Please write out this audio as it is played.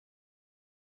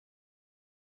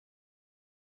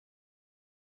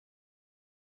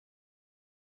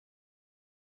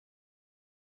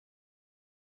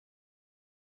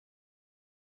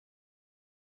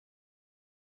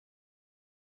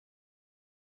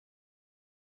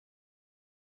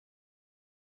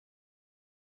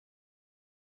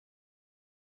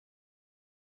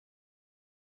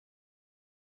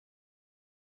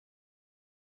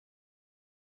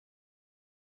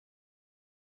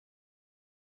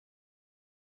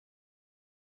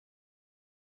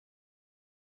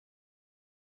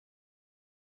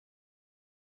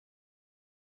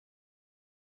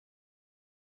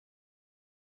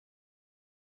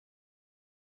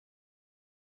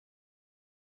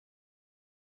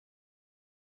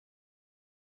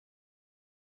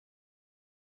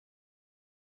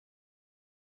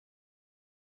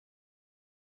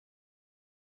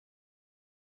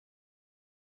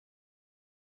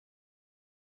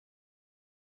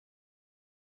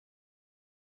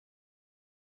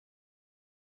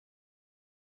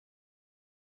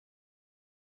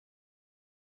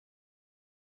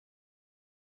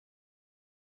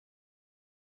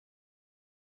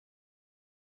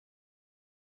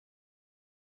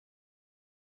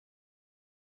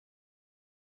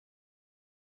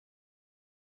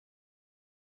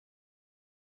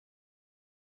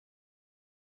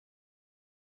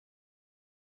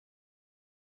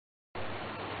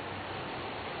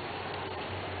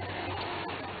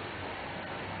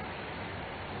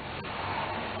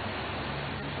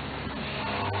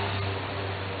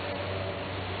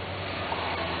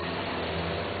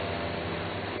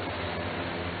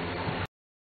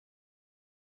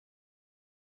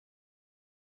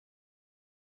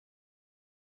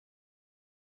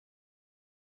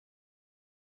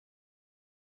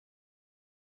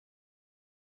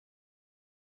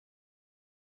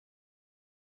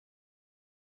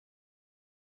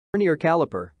Vernier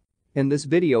caliper. In this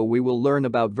video we will learn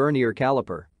about vernier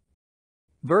caliper.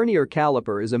 Vernier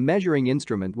caliper is a measuring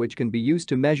instrument which can be used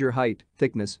to measure height,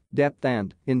 thickness, depth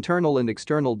and internal and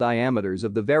external diameters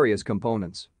of the various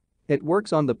components. It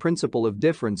works on the principle of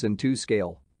difference in two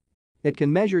scale. It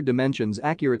can measure dimensions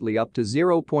accurately up to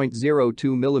 0.02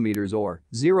 mm or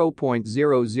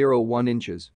 0.001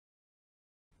 inches,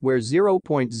 where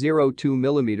 0.02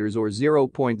 mm or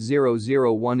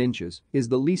 0.001 inches is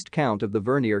the least count of the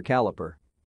vernier caliper.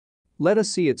 Let us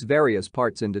see its various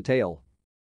parts in detail.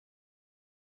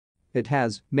 It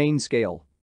has main scale,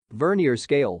 vernier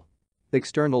scale,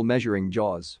 external measuring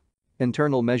jaws,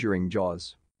 internal measuring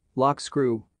jaws, lock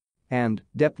screw, and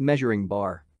depth measuring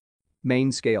bar.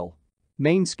 Main scale.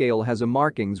 Main scale has a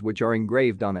markings which are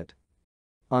engraved on it.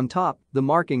 On top, the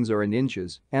markings are in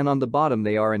inches, and on the bottom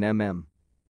they are in mm.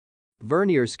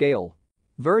 Vernier scale.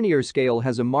 Vernier scale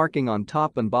has a marking on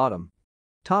top and bottom.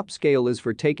 Top scale is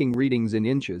for taking readings in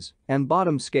inches, and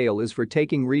bottom scale is for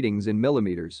taking readings in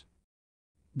millimeters.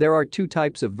 There are two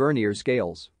types of vernier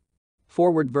scales: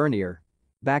 forward vernier,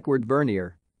 backward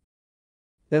vernier.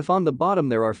 If on the bottom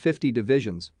there are 50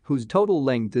 divisions, whose total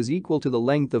length is equal to the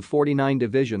length of 49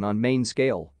 division on main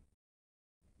scale,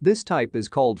 this type is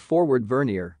called forward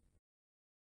vernier.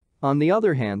 On the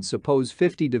other hand, suppose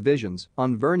 50 divisions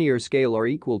on vernier scale are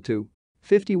equal to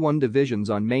 51 divisions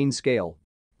on main scale.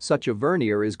 Such a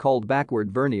vernier is called backward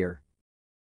vernier.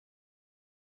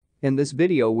 In this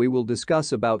video we will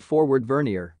discuss about forward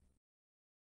vernier.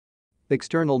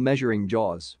 External measuring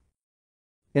jaws.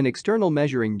 In external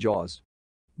measuring jaws,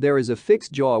 there is a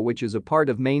fixed jaw which is a part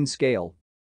of main scale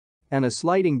and a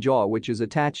sliding jaw which is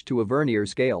attached to a vernier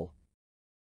scale.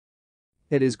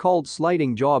 It is called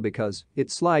sliding jaw because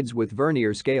it slides with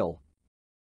vernier scale.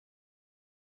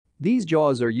 These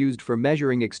jaws are used for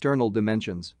measuring external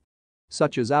dimensions,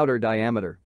 such as outer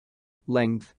diameter,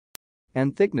 length,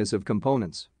 and thickness of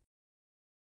components.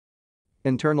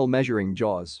 Internal measuring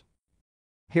jaws.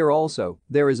 Here also,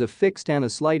 there is a fixed and a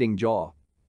sliding jaw.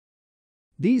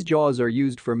 These jaws are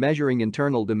used for measuring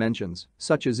internal dimensions,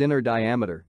 such as inner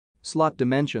diameter, slot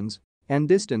dimensions, and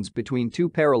distance between two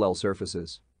parallel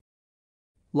surfaces.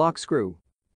 Lock screw.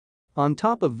 On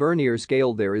top of vernier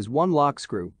scale there is one lock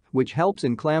screw, which helps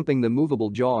in clamping the movable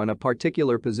jaw in a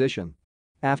particular position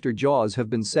after jaws have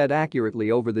been set accurately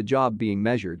over the job being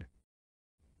measured.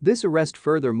 This arrests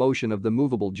further motion of the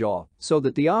movable jaw so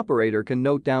that the operator can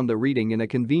note down the reading in a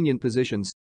convenient position.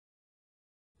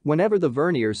 Whenever the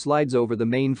vernier slides over the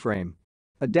main frame,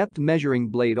 a depth measuring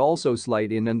blade also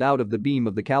slides in and out of the beam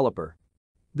of the caliper.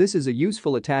 This is a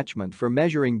useful attachment for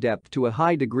measuring depth to a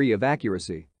high degree of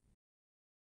accuracy.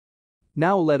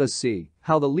 Now let us see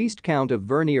how the least count of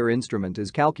vernier instrument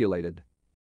is calculated.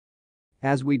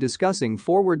 As we discussing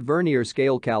forward vernier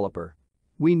scale caliper,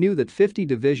 we knew that 50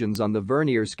 divisions on the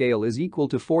vernier scale is equal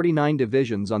to 49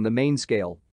 divisions on the main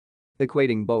scale,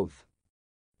 equating both.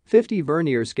 50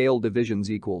 vernier scale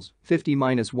divisions equals 50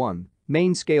 minus 1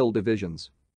 main scale divisions.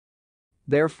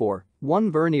 Therefore,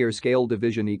 1 vernier scale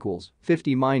division equals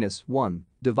 50 minus 1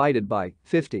 divided by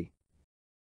 50.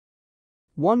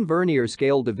 1 vernier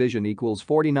scale division equals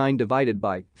 49 divided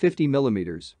by 50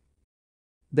 millimeters.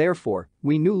 Therefore,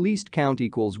 we knew least count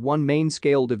equals 1 main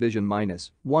scale division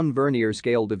minus 1 vernier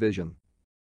scale division,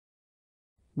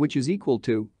 which is equal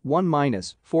to 1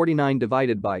 minus 49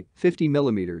 divided by 50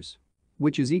 millimeters,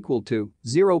 which is equal to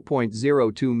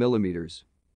 0.02 millimeters.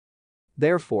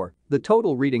 Therefore, the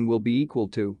total reading will be equal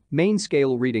to main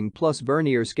scale reading plus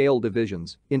vernier scale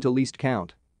divisions into least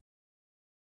count.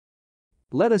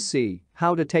 Let us see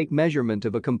how to take measurement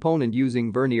of a component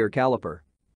using vernier caliper.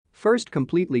 First,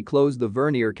 completely close the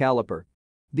vernier caliper.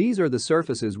 These are the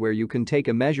surfaces where you can take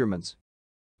a measurements.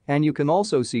 And you can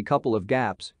also see couple of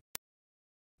gaps.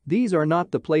 These are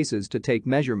not the places to take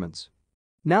measurements.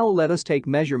 Now let us take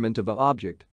measurement of an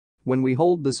object. When we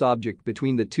hold this object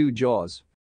between the two jaws,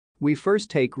 we first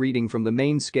take reading from the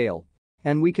main scale,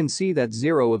 and we can see that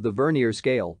 0 of the vernier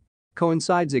scale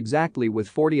coincides exactly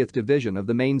with 40th division of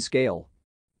the main scale.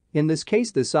 In this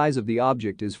case the size of the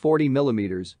object is 40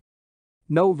 millimeters.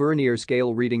 No vernier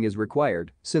scale reading is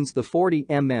required since the 40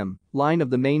 mm line of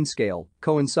the main scale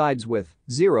coincides with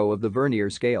 0 of the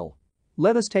vernier scale.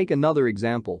 Let us take another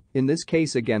example. In this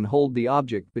case again hold the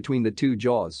object between the two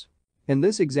jaws. In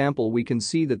this example we can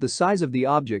see that the size of the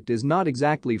object is not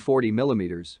exactly 40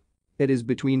 millimeters. It is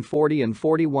between 40 and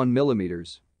 41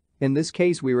 millimeters. In this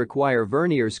case we require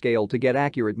vernier scale to get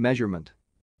accurate measurement.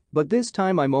 But this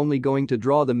time I'm only going to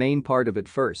draw the main part of it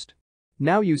first.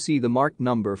 Now you see the marked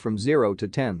number from 0 to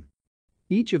 10.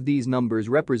 Each of these numbers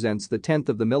represents the tenth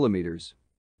of the millimeters.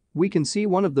 We can see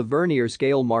one of the vernier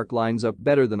scale mark lines up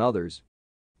better than others.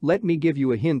 Let me give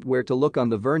you a hint where to look on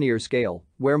the vernier scale,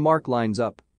 where mark lines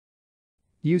up.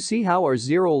 You see how our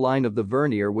zero line of the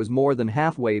vernier was more than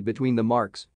halfway between the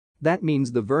marks. That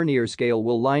means the vernier scale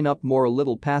will line up more a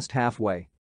little past halfway.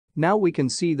 Now we can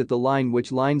see that the line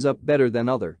which lines up better than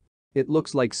other. It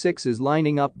looks like 6 is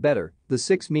lining up better, the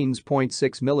 6 means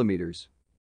 0.6 millimeters.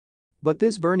 But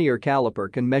this vernier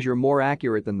caliper can measure more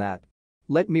accurate than that.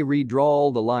 Let me redraw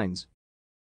all the lines.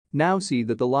 Now see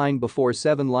that the line before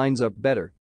 7 lines up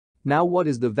better. Now what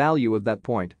is the value of that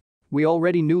point? We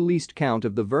already knew least count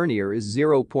of the vernier is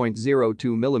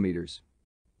 0.02 millimeters.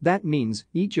 That means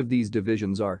each of these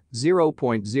divisions are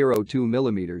 0.02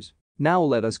 millimeters. Now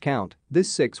let us count.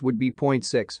 This 6 would be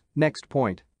 0.6, next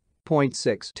point.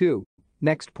 0.62,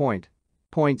 next point.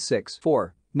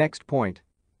 0.64, next point.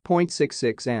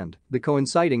 0.66 and the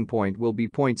coinciding point will be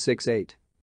 0.68.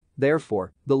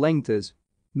 Therefore, the length is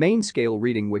main scale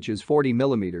reading, which is 40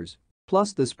 millimeters,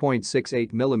 plus this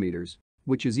 0.68 millimeters,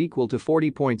 which is equal to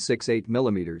 40.68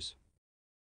 millimeters.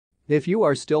 If you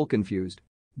are still confused,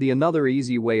 another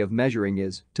easy way of measuring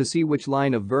is to see which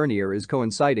line of vernier is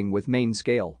coinciding with main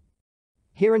scale.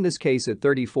 Here in this case at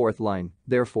 34th line,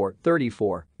 therefore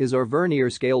 34 is our vernier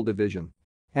scale division.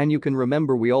 And you can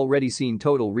remember we already seen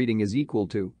total reading is equal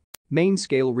to main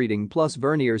scale reading plus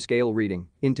vernier scale reading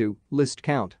into list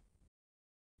count.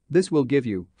 This will give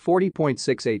you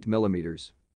 40.68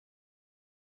 millimeters.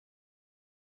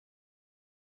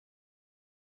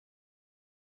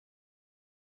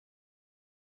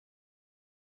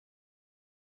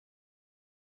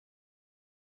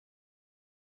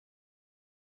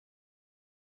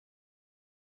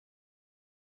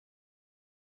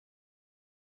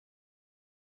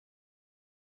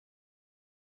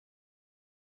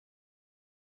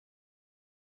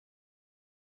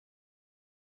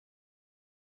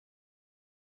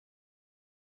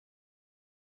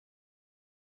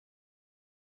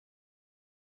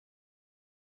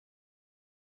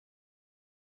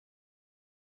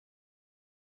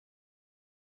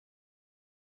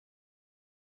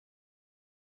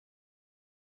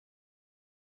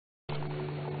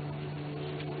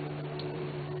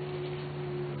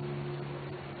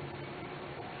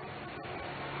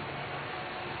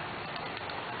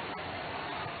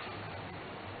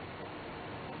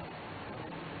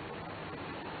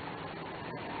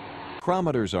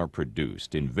 Micrometers are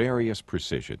produced in various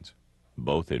precisions,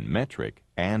 both in metric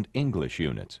and English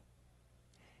units.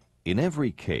 In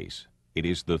every case, it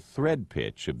is the thread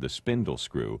pitch of the spindle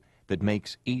screw that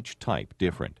makes each type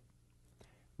different.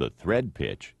 The thread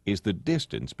pitch is the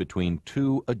distance between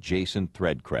two adjacent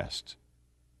thread crests.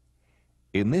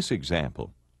 In this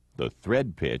example, the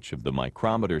thread pitch of the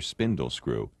micrometer spindle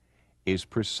screw is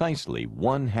precisely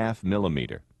 1/2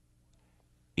 millimeter.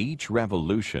 Each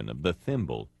revolution of the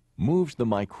thimble moves the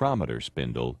micrometer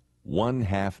spindle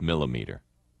 1/2 millimeter.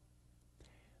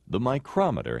 The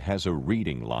micrometer has a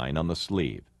reading line on the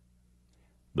sleeve.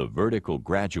 The vertical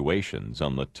graduations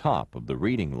on the top of the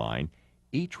reading line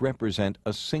each represent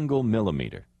a single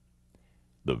millimeter.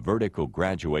 The vertical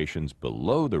graduations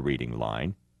below the reading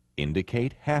line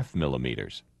indicate 1/2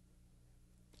 millimeters.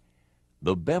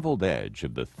 The beveled edge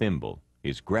of the thimble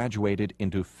is graduated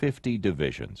into 50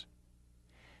 divisions.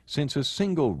 Since a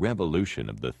single revolution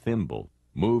of the thimble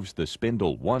moves the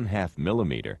spindle 1/2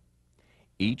 millimeter,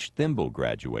 each thimble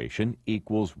graduation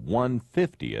equals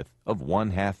 1/50th of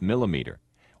 1/2 millimeter,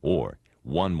 or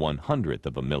 1/100th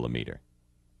of a millimeter.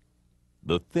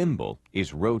 The thimble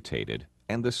is rotated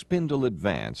and the spindle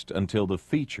advanced until the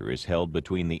feature is held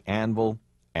between the anvil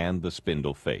and the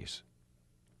spindle face.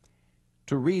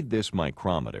 To read this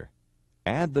micrometer,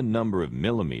 add the number of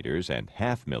millimeters and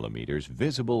 1/2 millimeters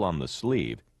visible on the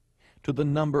sleeve to the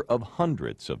number of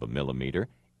hundredths of a millimeter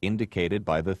indicated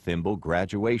by the thimble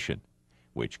graduation,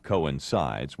 which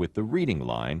coincides with the reading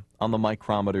line on the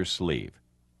micrometer sleeve.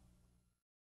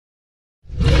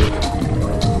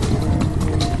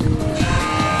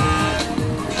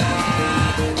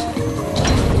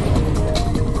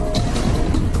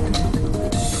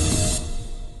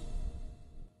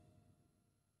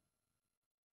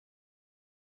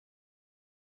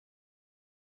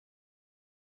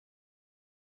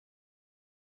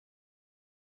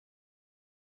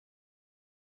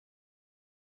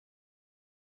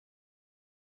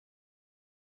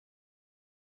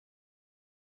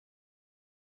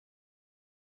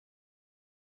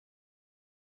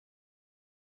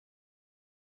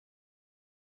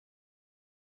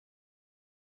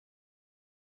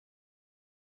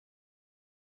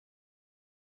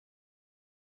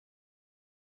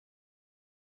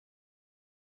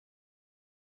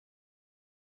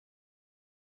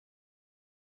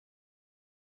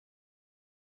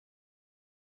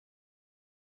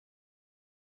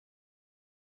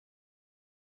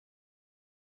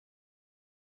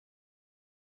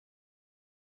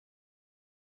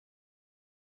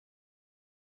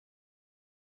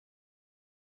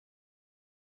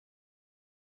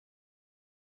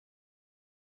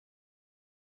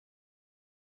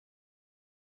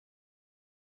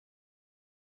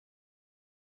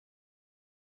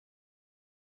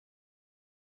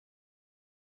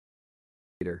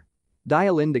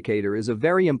 Dial indicator is a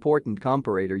very important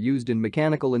comparator used in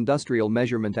mechanical industrial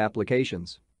measurement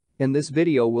applications. In this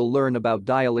video we'll learn about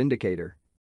dial indicator.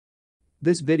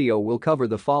 This video will cover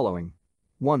the following.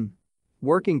 1.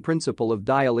 Working principle of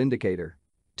dial indicator.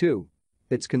 2.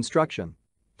 Its construction.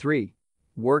 3.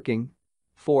 Working.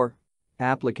 4.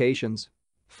 Applications.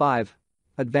 5.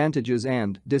 Advantages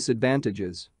and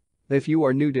disadvantages. If you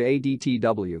are new to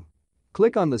ADTW,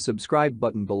 click on the subscribe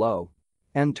button below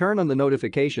and turn on the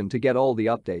notification to get all the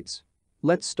updates.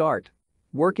 Let's start.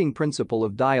 Working principle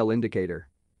of dial indicator.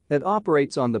 It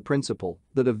operates on the principle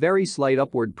that a very slight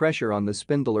upward pressure on the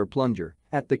spindle or plunger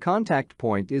at the contact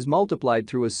point is multiplied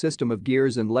through a system of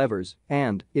gears and levers,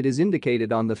 and it is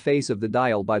indicated on the face of the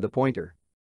dial by the pointer.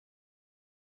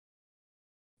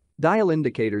 Dial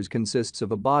indicators consists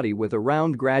of a body with a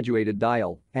round graduated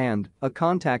dial and a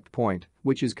contact point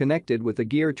which is connected with a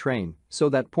gear train so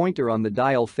that pointer on the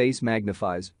dial face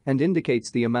magnifies and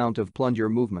indicates the amount of plunger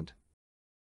movement.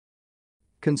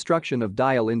 Construction of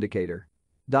dial indicator.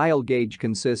 Dial gauge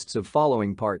consists of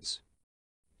following parts.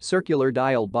 Circular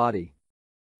dial body.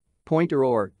 Pointer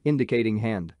or indicating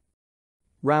hand.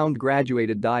 Round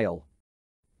graduated dial.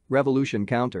 Revolution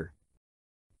counter.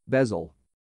 Bezel.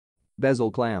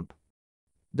 Bezel clamp.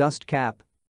 Dust cap.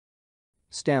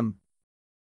 Stem.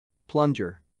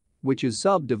 Plunger, which is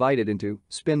subdivided into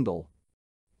spindle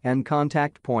and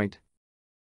contact point.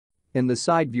 In the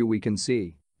side view we can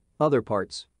see other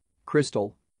parts.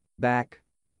 Crystal. Back.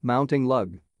 Mounting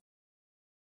lug.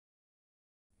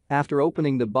 After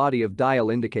opening the body of dial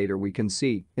indicator we can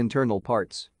see internal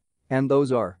parts. And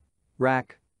those are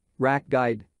rack, rack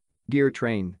guide, gear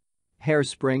train,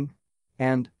 hairspring,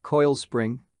 and coil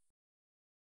spring.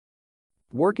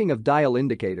 Working of dial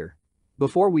indicator.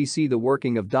 Before we see the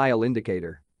working of dial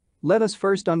indicator, let us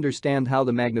first understand how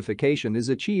the magnification is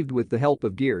achieved with the help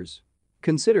of gears.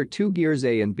 Consider two gears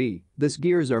A and B. These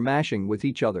gears are mashing with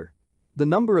each other. The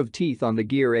number of teeth on the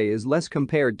gear A is less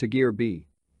compared to gear B.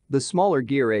 The smaller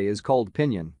gear A is called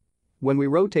pinion. When we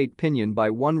rotate pinion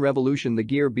by one revolution the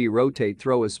gear B rotate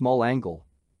through a small angle.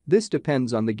 This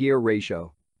depends on the gear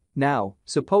ratio. Now,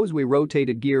 suppose we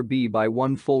rotated gear B by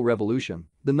one full revolution,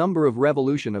 the number of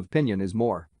revolution of pinion is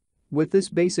more. With this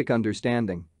basic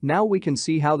understanding, now we can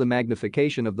see how the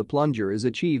magnification of the plunger is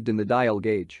achieved in the dial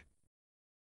gauge.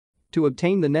 To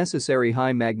obtain the necessary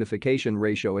high magnification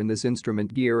ratio in this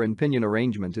instrument gear and pinion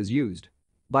arrangement is used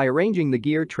by arranging the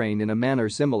gear train in a manner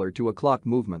similar to a clock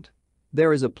movement.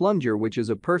 There is a plunger which is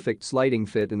a perfect sliding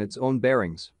fit in its own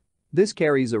bearings. This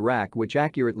carries a rack which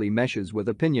accurately meshes with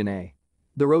a pinion A.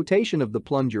 The rotation of the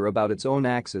plunger about its own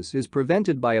axis is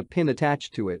prevented by a pin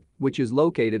attached to it, which is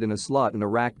located in a slot in a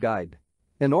rack guide.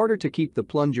 In order to keep the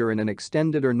plunger in an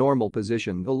extended or normal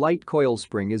position, a light coil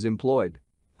spring is employed.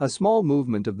 A small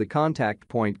movement of the contact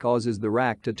point causes the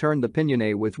rack to turn the pinion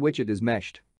A with which it is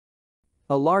meshed.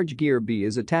 A large gear B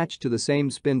is attached to the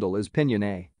same spindle as pinion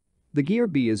A. The gear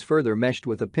B is further meshed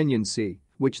with a pinion C,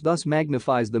 which thus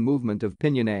magnifies the movement of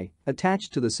pinion A.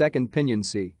 Attached to the second pinion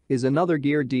C is another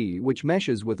gear D which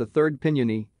meshes with a third pinion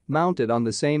E, mounted on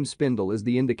the same spindle as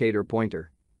the indicator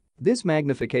pointer. This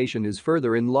magnification is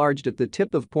further enlarged at the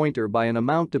tip of pointer by an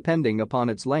amount depending upon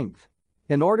its length.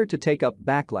 In order to take up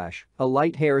backlash, a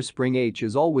light hairspring H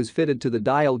is always fitted to the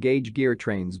dial gauge gear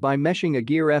trains by meshing a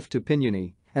gear F to pinion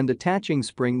E and attaching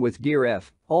spring with gear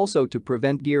F, also to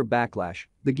prevent gear backlash.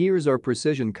 The gears are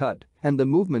precision cut and the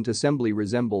movement assembly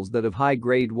resembles that of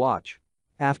high-grade watch.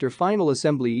 After final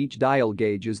assembly each dial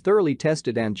gauge is thoroughly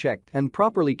tested and checked and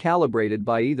properly calibrated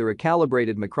by either a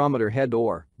calibrated micrometer head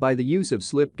or by the use of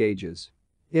slip gauges.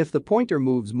 If the pointer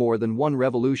moves more than one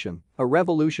revolution, a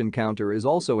revolution counter is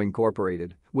also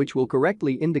incorporated, which will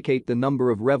correctly indicate the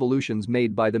number of revolutions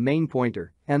made by the main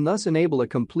pointer and thus enable a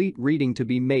complete reading to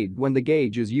be made when the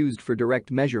gauge is used for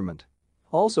direct measurement.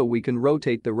 Also we can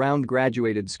rotate the round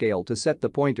graduated scale to set the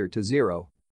pointer to 0.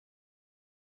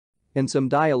 In some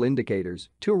dial indicators,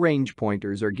 two range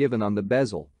pointers are given on the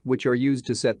bezel, which are used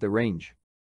to set the range.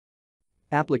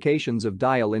 Applications of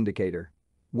dial indicator.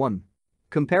 1.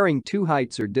 Comparing two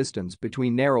heights or distance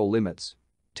between narrow limits.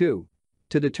 2.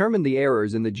 To determine the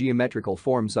errors in the geometrical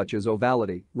form such as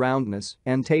ovality, roundness,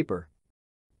 and taper.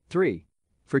 3.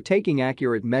 For taking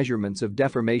accurate measurements of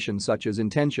deformation such as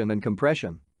intention and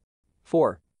compression.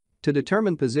 4. To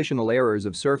determine positional errors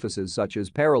of surfaces such as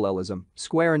parallelism,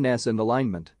 squareness and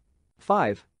alignment.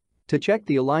 5. To check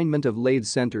the alignment of lathe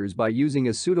centers by using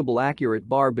a suitable accurate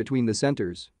bar between the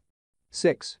centers.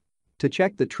 6. To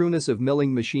check the trueness of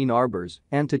milling machine arbors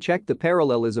and to check the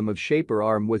parallelism of shaper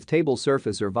arm with table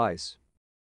surface or vise.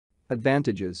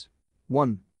 Advantages.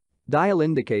 1. Dial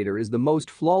indicator is the most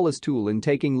flawless tool in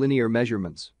taking linear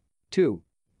measurements. 2.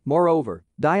 Moreover,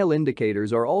 dial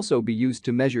indicators are also be used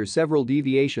to measure several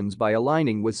deviations by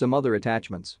aligning with some other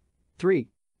attachments. 3.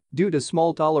 Due to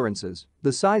small tolerances,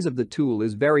 the size of the tool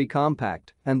is very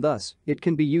compact, and thus, it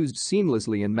can be used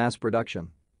seamlessly in mass production.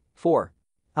 4.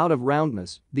 Out of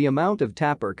roundness, the amount of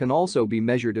taper can also be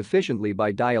measured efficiently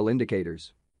by dial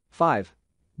indicators. 5.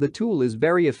 The tool is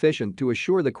very efficient to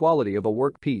assure the quality of a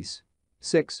workpiece.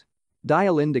 6.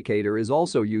 Dial indicator is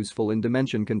also useful in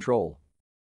dimension control.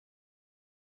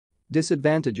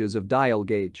 Disadvantages of dial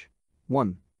gauge.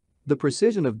 1. The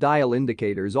precision of dial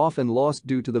indicators often lost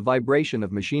due to the vibration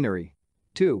of machinery.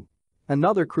 2.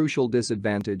 Another crucial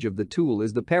disadvantage of the tool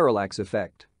is the parallax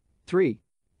effect. 3.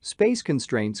 Space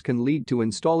constraints can lead to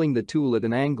installing the tool at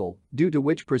an angle, due to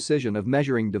which precision of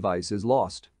measuring device is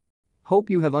lost. Hope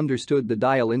you have understood the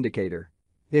dial indicator.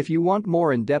 If you want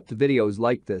more in-depth videos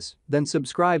like this, then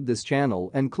subscribe this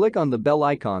channel and click on the bell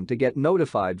icon to get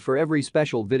notified for every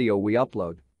special video we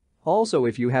upload. Also,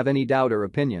 if you have any doubt or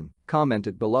opinion, comment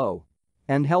it below.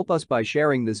 And help us by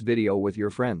sharing this video with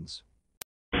your friends.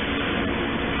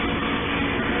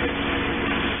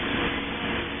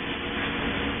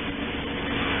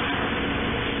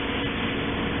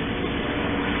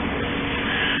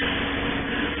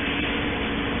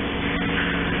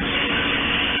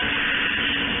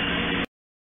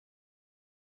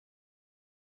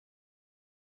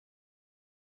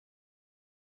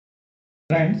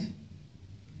 Friends,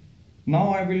 now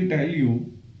I will tell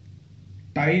you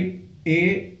type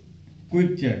A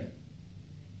quick check.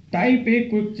 Type A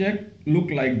quick check look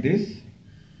like this.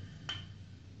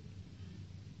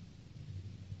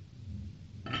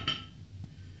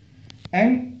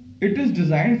 And it is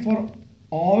designed for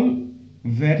all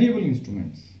variable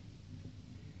instruments.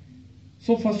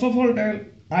 So first of all,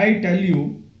 I tell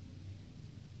you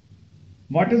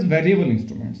what is variable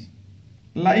instruments.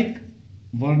 Like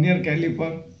vernier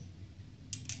caliper,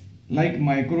 like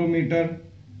micrometer,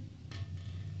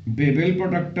 bevel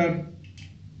protector,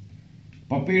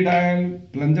 puppy dial,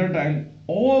 plunger dial,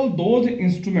 all those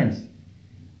instruments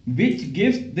which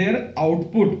gives their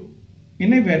output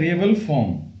in a variable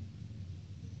form.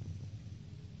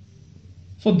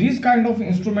 So these kind of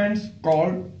instruments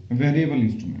called variable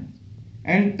instruments.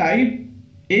 And type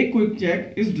A quick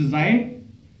check is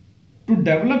designed to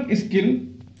develop skill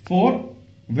for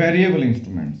variable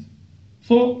instruments.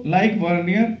 So like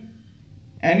vernier,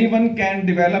 anyone can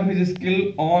develop his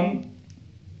skill on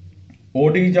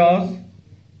OD jaws,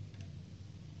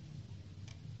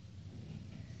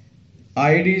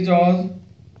 ID jaws,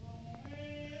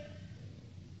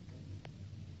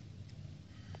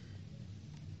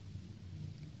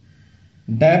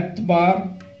 depth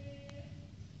bar,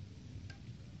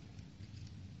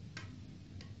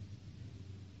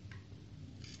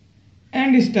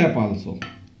 and step also.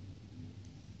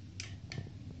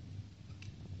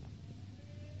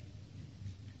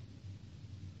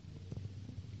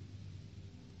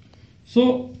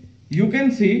 So you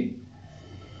can see,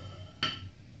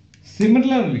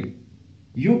 similarly,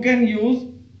 you can use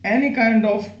any kind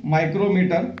of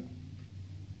micrometer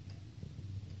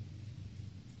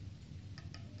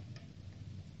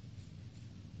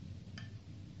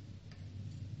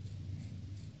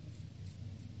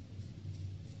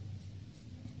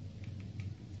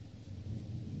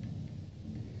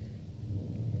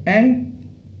and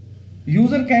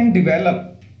user can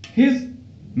develop his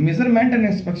measurement and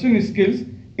inspection skills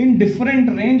in different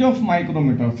range of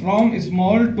micrometer from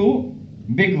small to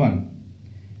big one.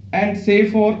 And say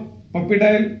for puppy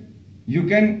dial, you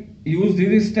can use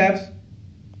these steps.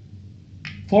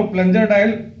 For plunger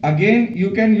dial, again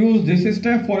you can use this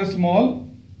step for small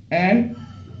and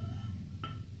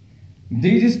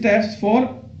these steps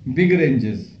for big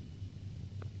ranges.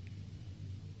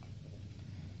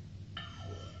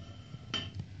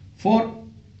 For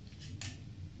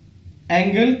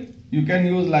angle, you can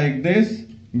use like this,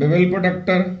 bevel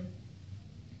protector.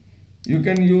 You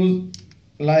can use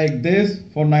like this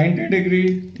for 90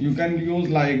 degree. You can use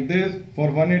like this for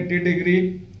 180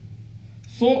 degree.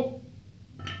 So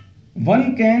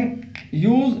one can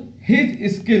use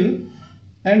his skill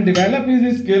and develop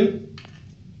his skill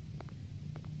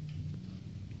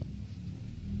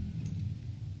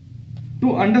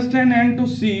to understand and to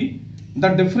see the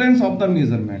difference of the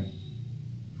measurement.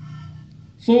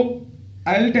 So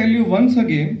I'll tell you once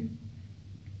again,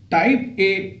 type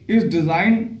A is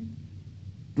designed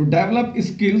to develop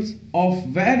skills of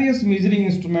various measuring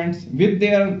instruments with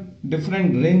their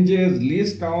different ranges,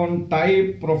 least count,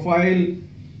 type, profile,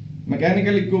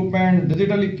 mechanical equipment,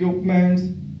 digital equipments,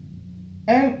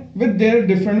 and with their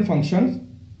different functions.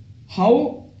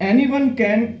 How anyone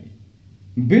can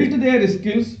build their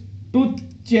skills to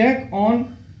check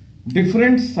on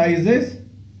different sizes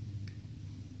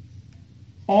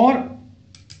or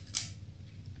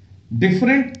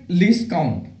different least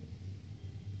count,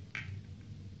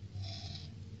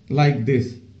 like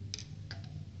this.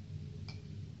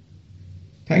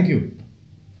 Thank you.